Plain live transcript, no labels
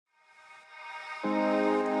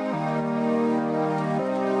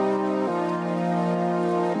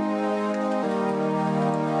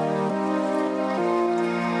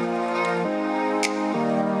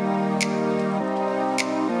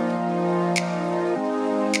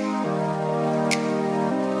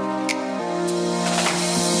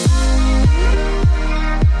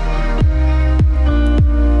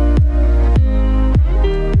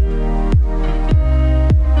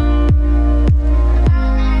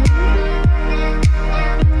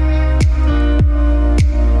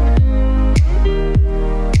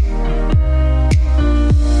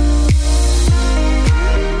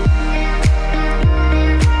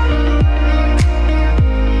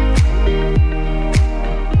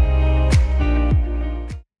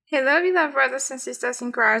Hello, beloved brothers and sisters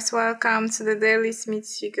in Christ. Welcome to the Daily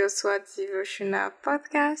Smith's Wigglesworth Devotional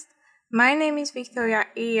podcast. My name is Victoria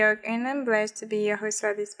Iyok, and I'm blessed to be your host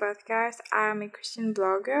for this podcast. I am a Christian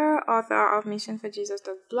blogger, author of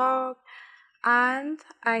missionforjesus.blog, and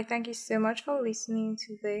I thank you so much for listening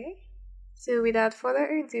today. So without further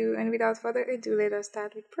ado, let us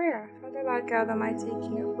start with prayer. Father, Lord God Almighty,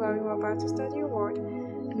 King of glory, we're about to study your word.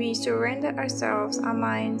 We surrender ourselves, our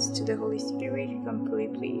minds to the Holy Spirit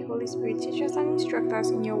completely. Holy Spirit, teach us and instruct us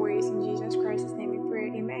in your ways. In Jesus Christ's name we pray.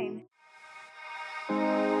 Amen.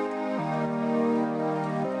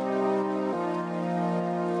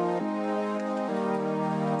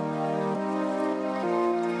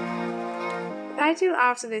 The title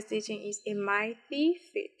of today's teaching is A Mighty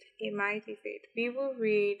Faith. A Mighty Faith. We will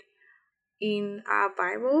read in our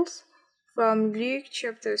Bibles from Luke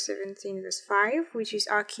chapter 17 verse 5, which is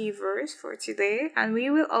our key verse for today, and we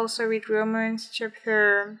will also read Romans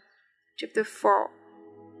chapter 4.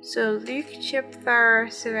 So Luke chapter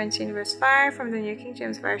 17 verse 5 from the New King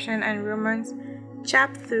James Version and Romans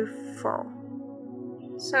chapter 4.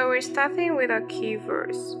 So we're starting with our key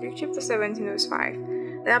verse, Luke chapter 17 verse 5.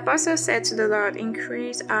 The apostle said to the Lord,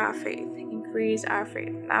 increase our faith. Increase our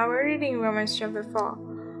faith. Now we're reading Romans chapter 4.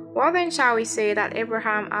 What then shall we say that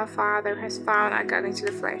Abraham our father has found according to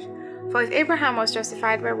the flesh? For if Abraham was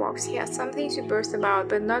justified by works, he has something to boast about,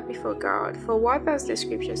 but not before God. For what does the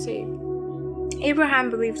scripture say? Abraham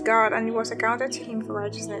believed God, and it was accounted to him for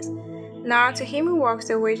righteousness. Now to him who works,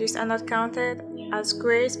 the wages are not counted as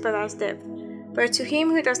grace, but as debt. But to him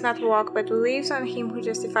who does not work, but believes on him who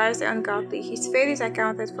justifies the ungodly, his faith is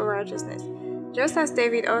accounted for righteousness. Just as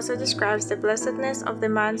David also describes the blessedness of the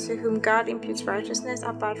man to whom God imputes righteousness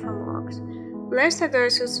apart from works. Blessed are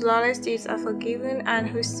those whose lawless deeds are forgiven, and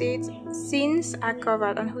whose sins are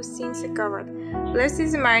covered, Blessed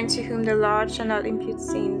is the man to whom the Lord shall not impute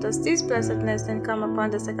sin. Does this blessedness then come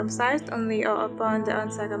upon the circumcised only, or upon the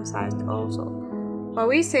uncircumcised also? For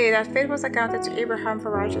we say that faith was accounted to Abraham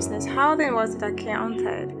for righteousness. How then was it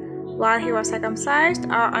accounted? While he was circumcised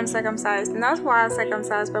or uncircumcised? Not while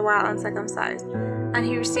circumcised, but while uncircumcised. And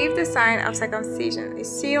he received the sign of circumcision, a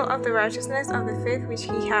seal of the righteousness of the faith which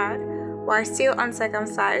he had, while still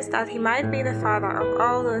uncircumcised, that he might be the father of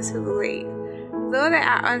all those who believe. Though they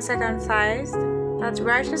are uncircumcised, that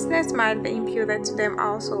righteousness might be imputed to them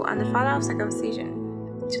also, and the father of circumcision.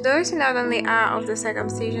 To those who not only are of the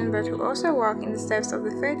circumcision, but who also walk in the steps of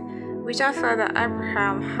the faith, which our father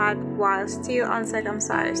Abraham had while still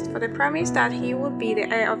uncircumcised. For the promise that he would be the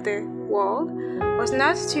heir of the world was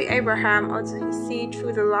not to Abraham or to his seed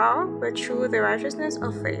through the law, but through the righteousness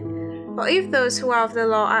of faith. For if those who are of the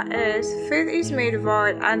law are heirs, faith is made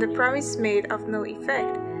void, and the promise made of no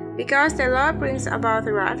effect, because the law brings about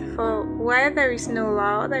the wrath, for where there is no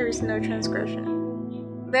law, there is no transgression.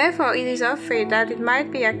 Therefore it is of faith that it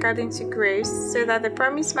might be according to grace, so that the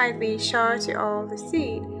promise might be sure to all the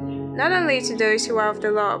seed, not only to those who are of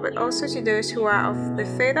the law, but also to those who are of the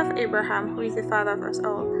faith of Abraham, who is the father of us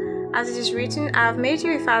all. As it is written, I have made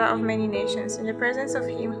you a father of many nations, in the presence of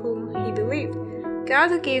him whom he believed, God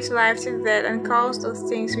who gives life to the dead and calls those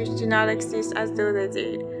things which do not exist as though they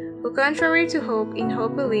did, who contrary to hope, in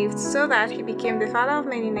hope believed, so that he became the father of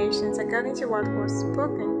many nations, according to what was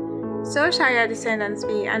spoken. So shall your descendants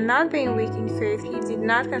be. And not being weak in faith, he did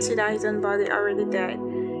not consider his own body already dead,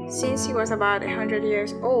 since he was about 100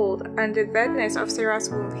 years old, and the deadness of Sarah's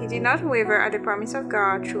womb. He did not waver at the promise of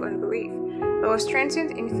God through unbelief, but was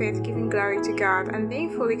strengthened in faith, giving glory to God, and being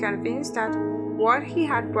fully convinced that what he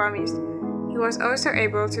had promised, he was also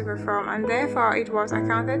able to perform, and therefore it was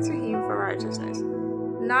accounted to him for righteousness.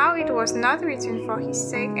 Now it was not written for his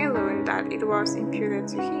sake alone that it was imputed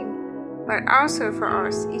to him, but also for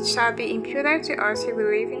us. It shall be imputed to us who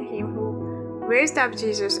believe in him who raised up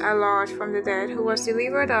Jesus our Lord from the dead, who was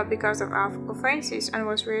delivered up because of our offenses and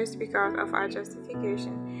was raised because of our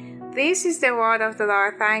justification. This is the word of the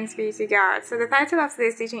Lord. Thanks be to God. So the title of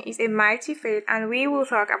today's teaching is A Mighty Faith, and we will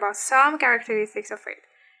talk about some characteristics of faith.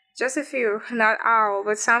 Just a few, not all,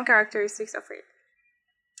 but some characteristics of faith.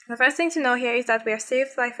 The first thing to know here is that we are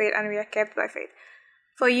saved by faith and we are kept by faith.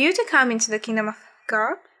 For you to come into the kingdom of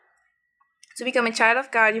God, to become a child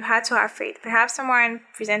of God, you had to have faith. Perhaps someone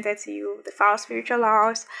presented to you the false spiritual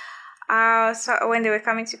laws so when they were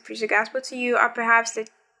coming to preach the gospel to you, or perhaps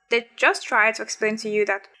they just tried to explain to you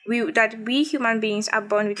that we human beings are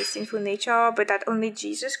born with a sinful nature, but that only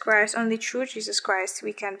through Jesus Christ,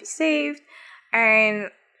 we can be saved.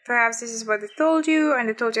 And perhaps this is what they told you, and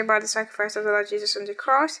they told you about the sacrifice of the Lord Jesus on the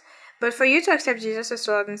cross. But for you to accept Jesus as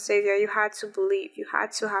Lord and Savior, you had to believe, you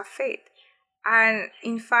had to have faith. And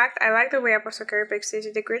in fact, I like the way Apostle Carribeck says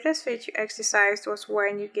it, the greatest faith you exercised was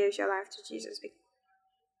when you gave your life to Jesus.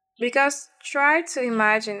 Because try to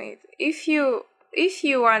imagine it. If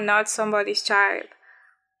you are not somebody's child,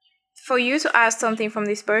 for you to ask something from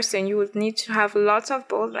this person, you would need to have lots of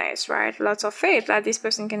boldness, right? Lots of faith that this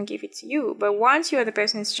person can give it to you. But once you're the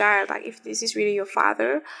person's child, like if this is really your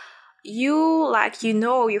father, you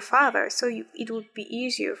know your father, so it would be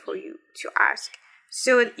easier for you to ask.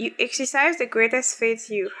 So you exercise the greatest faith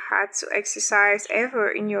you had to exercise ever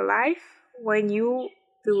in your life when you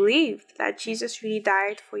believed that Jesus really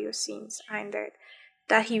died for your sins and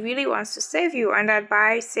that he really wants to save you, and that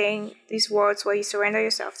by saying these words where you surrender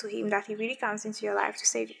yourself to him, that he really comes into your life to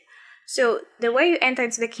save you. So the way you enter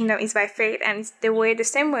into the kingdom is by faith, and it's the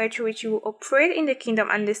same way through which you will operate in the kingdom,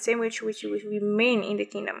 and the same way through which you will remain in the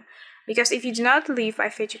kingdom. Because if you do not live by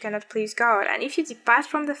faith, you cannot please God. And if you depart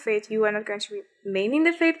from the faith, you are not going to remain in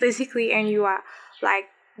the faith, basically, and you are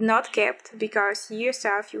not kept because you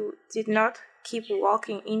yourself, you did not keep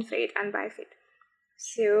walking in faith and by faith.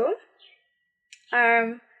 So,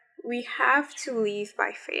 we have to live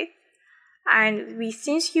by faith. And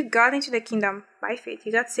since you got into the kingdom by faith,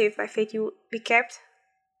 you got saved by faith, you will be kept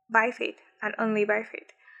by faith and only by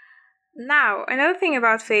faith. Now, another thing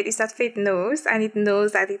about faith is that faith knows, and it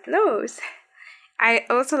knows that it knows. I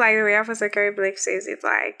also like the way Apostle Carribeck says it,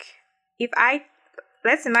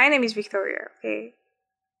 let's say my name is Victoria, okay?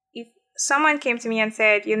 If someone came to me and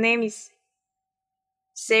said, your name is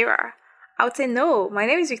Sarah, I would say, no, my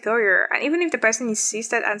name is Victoria. And even if the person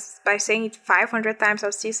insisted by saying it 500 times, I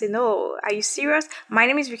would still say, no, are you serious? My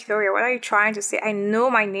name is Victoria. What are you trying to say? I know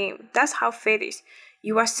my name. That's how faith is.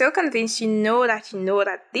 You are so convinced you know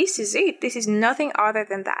that this is it. This is nothing other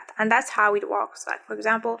than that. And that's how it works. For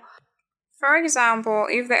example,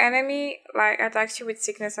 if the enemy attacks you with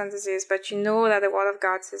sickness and disease, but you know that the word of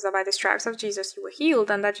God says that by the stripes of Jesus you were healed,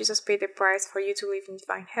 and that Jesus paid the price for you to live in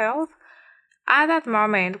divine health, at that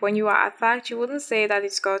moment, when you are attacked, you wouldn't say that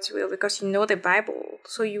it's God's will because you know the Bible.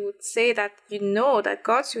 So you would say that you know that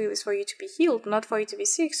God's will is for you to be healed, not for you to be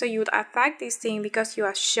sick. So you would attack this thing because you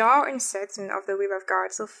are sure and certain of the will of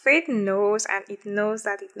God. So faith knows, and it knows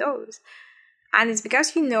that it knows. And it's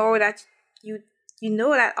because you know that you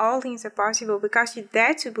know that all things are possible, because you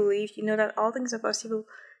dare to believe, you know that all things are possible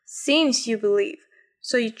since you believe.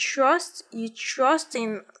 So you trust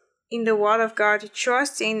in the word of God, you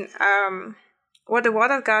trust in what the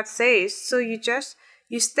word of God says. So you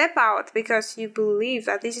step out because you believe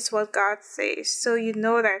that this is what God says. So you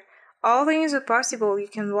know that all things are possible. You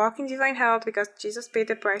can walk in divine health because Jesus paid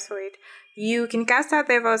the price for it. You can cast out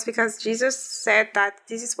devils because Jesus said that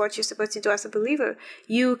this is what you're supposed to do as a believer.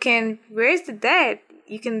 You can raise the dead.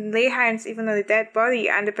 You can lay hands even on the dead body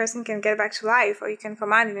and the person can get back to life. Or you can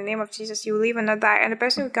command in the name of Jesus, you will live and not die, and the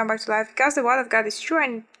person will come back to life because the word of God is true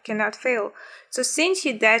and cannot fail. So since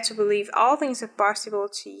you dare to believe, all things are possible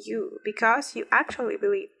to you because you actually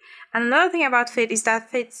believe. And another thing about faith is that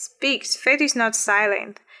faith speaks. Faith is not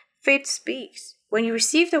silent. Faith speaks. When you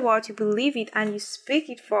receive the word, you believe it and you speak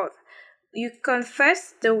it forth. You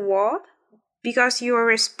confess the word because you are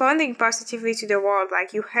responding positively to the word.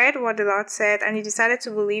 You heard what the Lord said and you decided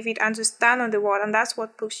to believe it and to stand on the word, and that's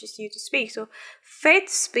what pushes you to speak. So faith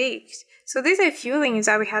speaks. So these are a few things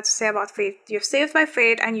that we had to say about faith. You're saved by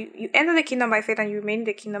faith and you enter the kingdom by faith and you remain in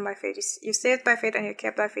the kingdom by faith. You're saved by faith and you're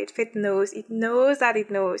kept by faith. Faith knows. It knows that it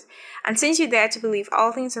knows. And since you dare to believe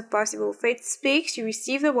all things are possible, faith speaks, you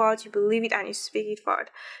receive the word, you believe it, and you speak it forth.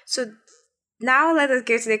 So now let us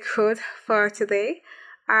go to the quote for today.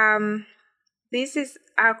 This is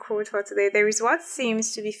our quote for today. There is what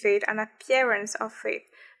seems to be faith, an appearance of faith,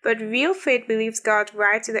 but real faith believes God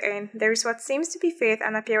right to the end. There is what seems to be faith,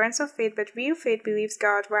 an appearance of faith, but real faith believes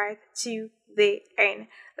God right to the end.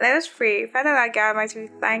 Let us pray. Father, Lord God Almighty, we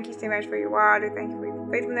thank you so much for your word. We thank you for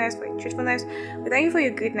your faithfulness, for your truthfulness. We thank you for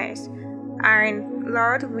your goodness. And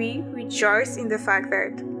Lord, we rejoice in the fact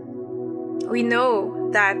that we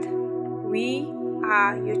know that we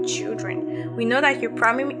are your children. We know that your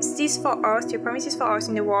promises for us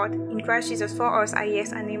in the word, in Christ Jesus for us, are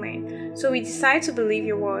yes and amen. So we decide to believe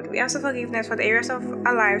your word. We ask for forgiveness for the areas of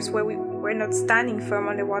our lives where we were not standing firm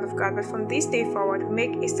on the word of God. But from this day forward, we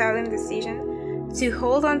make a silent decision to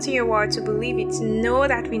hold on to your word, to believe it, to know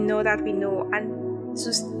that we know that we know, and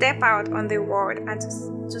to step out on the word and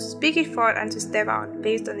to speak it forth and to step out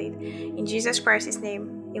based on it. In Jesus Christ's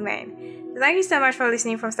name, amen. Thank you so much for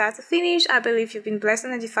listening from start to finish. I believe you've been blessed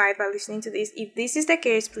and edified by listening to this. If this is the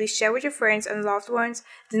case, please share with your friends and loved ones.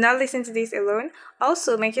 Do not listen to this alone.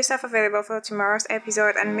 Also, make yourself available for tomorrow's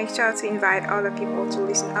episode and make sure to invite other people to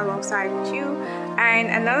listen alongside with you. And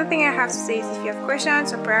another thing I have to say is if you have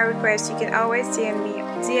questions or prayer requests, you can always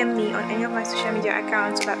DM me on any of my social media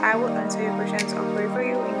accounts so that I will answer your questions or pray for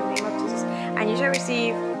you in the name of Jesus. And you shall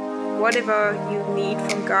receive whatever you need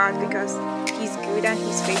from God because He's good and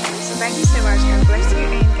He's faithful. So thank you so much. God bless you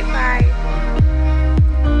and goodbye.